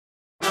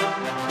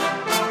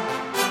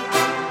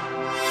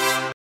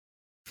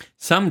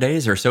some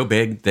days are so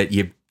big that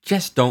you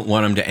just don't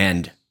want them to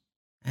end.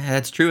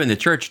 That's true in the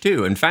church,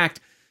 too. In fact,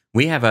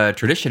 we have a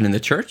tradition in the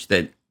church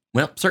that,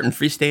 well, certain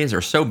feast days are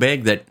so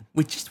big that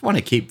we just want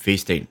to keep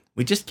feasting.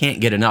 We just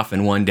can't get enough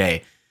in one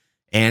day.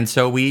 And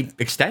so we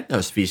extend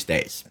those feast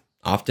days,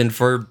 often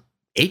for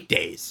 8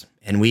 days.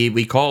 And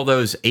we call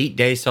those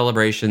 8-day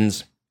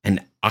celebrations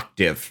an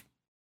octave.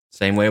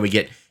 Same way we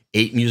get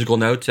 8 musical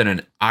notes and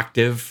an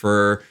octave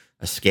for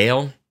a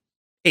scale.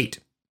 8.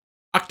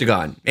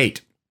 Octagon, 8.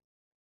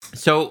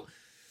 So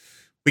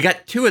we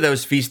got 2 of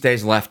those feast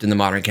days left in the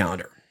modern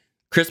calendar,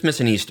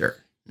 Christmas and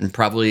Easter. And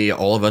probably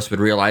all of us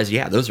would realize,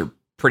 yeah, those are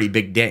pretty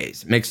big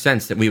days. It makes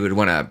sense that we would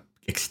want to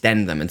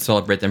extend them and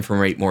celebrate them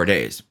for 8 more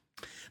days.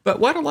 But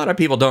what a lot of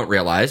people don't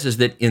realize is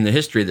that in the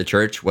history of the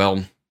church,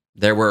 well,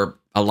 there were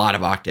a lot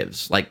of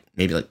octaves,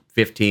 maybe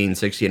 15,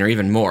 16, or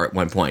even more at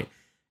one point.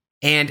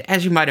 And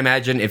as you might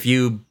imagine, if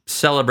you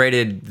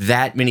celebrated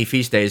that many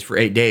feast days for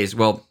 8 days,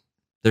 well,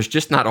 there's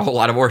just not a whole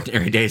lot of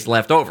ordinary days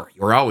left over.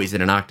 You're always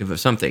in an octave of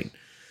something.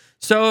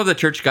 So the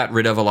church got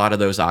rid of a lot of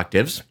those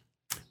octaves.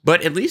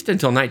 But at least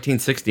until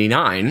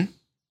 1969,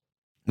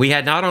 we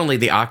had not only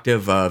the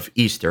octave of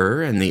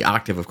Easter and the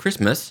octave of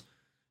Christmas,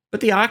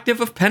 but the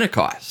octave of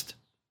Pentecost.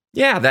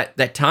 Yeah,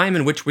 that time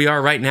in which we are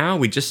right now.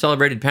 We just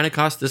celebrated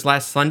Pentecost this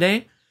last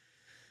Sunday.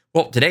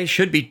 Well, today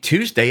should be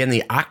Tuesday in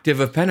the octave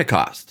of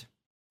Pentecost.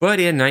 But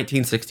in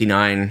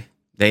 1969,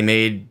 they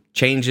made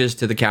changes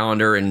to the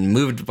calendar and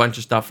moved a bunch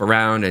of stuff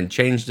around and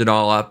changed it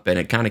all up, and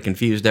it kind of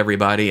confused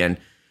everybody. And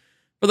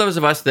for those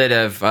of us that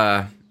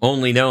have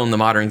only known the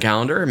modern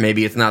calendar,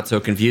 maybe it's not so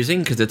confusing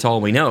because it's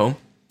all we know.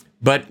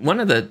 But one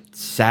of the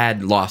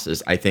sad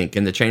losses, I think,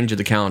 in the change of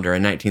the calendar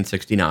in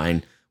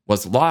 1969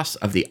 was loss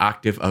of the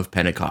octave of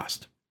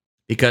Pentecost.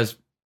 Because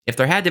if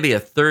there had to be a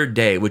third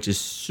day, which is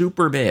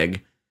super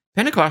big,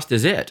 Pentecost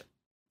is it.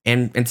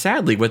 And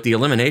sadly, with the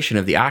elimination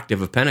of the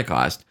octave of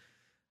Pentecost,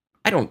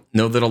 I don't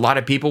know that a lot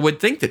of people would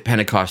think that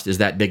Pentecost is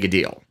that big a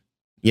deal.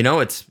 You know,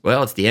 it's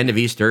the end of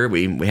Easter.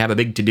 We have a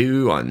big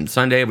to-do on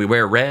Sunday. We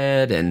wear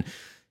red and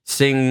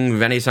sing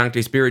Veni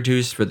Sancte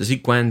Spiritus for the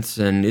sequence,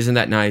 and isn't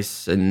that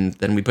nice? And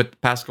then we put the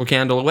Paschal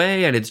candle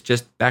away, and it's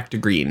just back to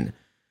green.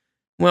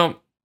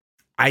 Well,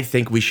 I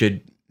think we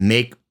should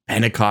make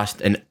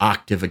Pentecost an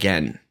octave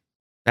again.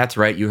 That's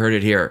right, you heard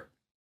it here.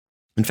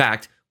 In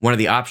fact, one of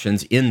the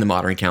options in the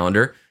modern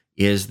calendar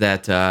is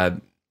that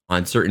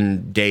on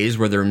certain days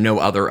where there are no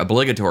other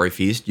obligatory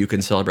feast, you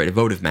can celebrate a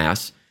votive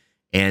mass.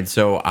 And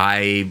so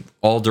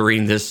all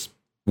during this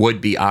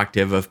would-be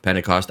octave of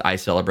Pentecost, I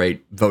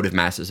celebrate votive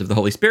masses of the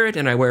Holy Spirit,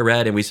 and I wear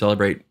red, and we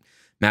celebrate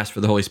Mass for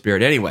the Holy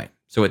Spirit anyway.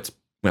 So it's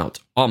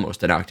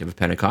almost an octave of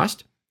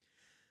Pentecost.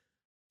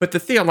 But the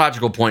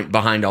theological point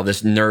behind all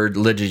this nerd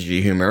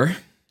liturgy humor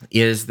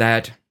is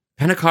that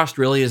Pentecost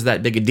really is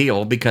that big a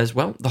deal because,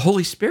 well, the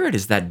Holy Spirit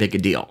is that big a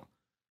deal.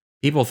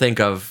 People think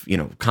of,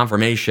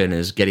 confirmation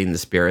as getting the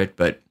Spirit,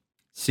 but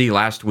see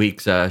last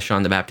week's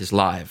Sean the Baptist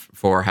Live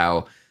for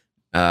how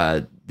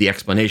the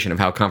explanation of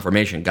how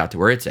confirmation got to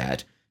where it's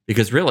at.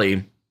 Because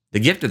really,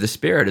 the gift of the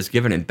Spirit is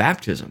given in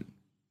baptism.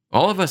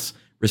 All of us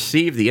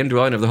receive the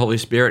indwelling of the Holy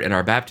Spirit in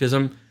our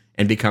baptism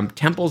and become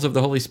temples of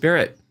the Holy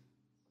Spirit.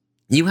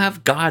 You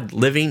have God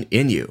living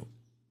in you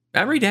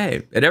every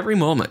day, at every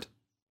moment.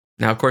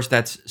 Now, of course,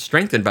 that's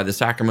strengthened by the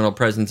sacramental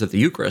presence of the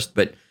Eucharist,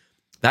 but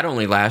that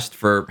only lasts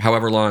for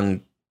however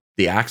long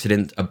the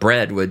accident of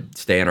bread would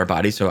stay in our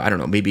body. So, I don't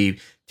know, maybe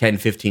 10,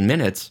 15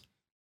 minutes.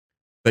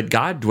 But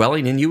God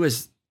dwelling in you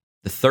as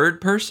the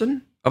third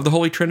person of the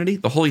Holy Trinity,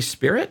 the Holy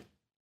Spirit,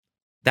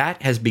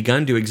 that has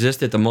begun to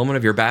exist at the moment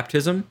of your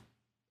baptism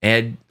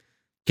and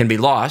can be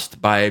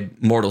lost by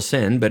mortal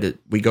sin, but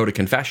we go to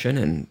confession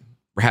and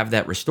have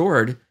that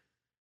restored.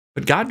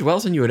 But God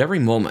dwells in you at every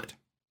moment.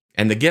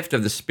 And the gift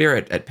of the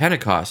Spirit at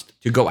Pentecost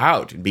to go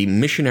out and be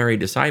missionary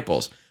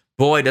disciples,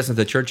 boy, doesn't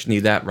the church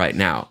need that right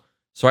now.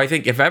 So I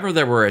think if ever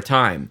there were a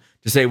time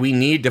to say we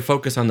need to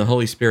focus on the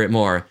Holy Spirit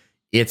more,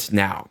 it's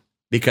now.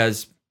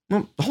 Because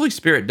the Holy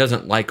Spirit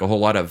doesn't like a whole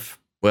lot of,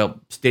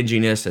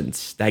 stinginess and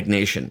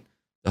stagnation.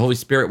 The Holy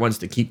Spirit wants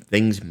to keep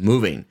things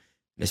moving,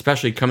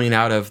 especially coming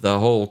out of the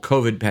whole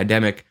COVID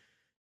pandemic.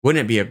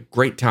 Wouldn't it be a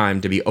great time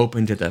to be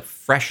open to the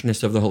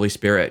freshness of the Holy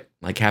Spirit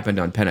like happened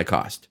on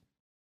Pentecost?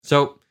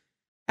 So,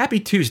 happy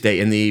Tuesday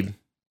in the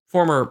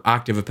former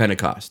octave of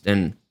Pentecost.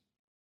 And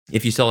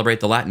if you celebrate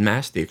the Latin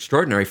Mass, the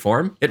extraordinary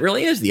form, it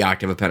really is the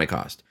octave of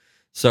Pentecost.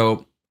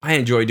 So, I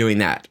enjoy doing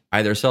that.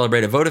 Either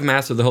celebrate a votive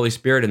Mass of the Holy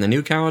Spirit in the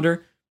new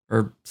calendar,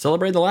 or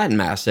celebrate the Latin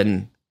Mass,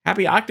 and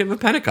happy octave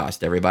of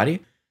Pentecost, everybody.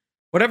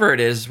 Whatever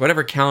it is,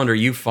 whatever calendar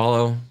you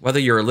follow, whether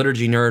you're a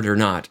liturgy nerd or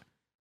not,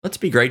 let's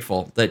be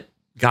grateful that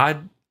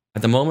God,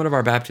 at the moment of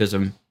our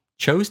baptism,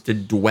 chose to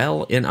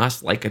dwell in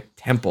us like a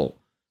temple,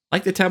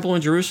 like the temple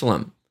in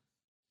Jerusalem.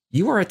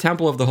 You are a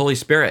temple of the Holy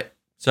Spirit.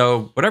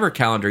 So whatever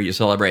calendar you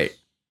celebrate,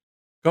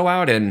 go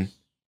out and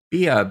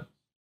be a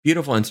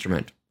beautiful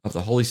instrument of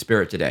the Holy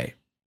Spirit today.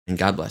 And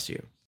God bless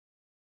you.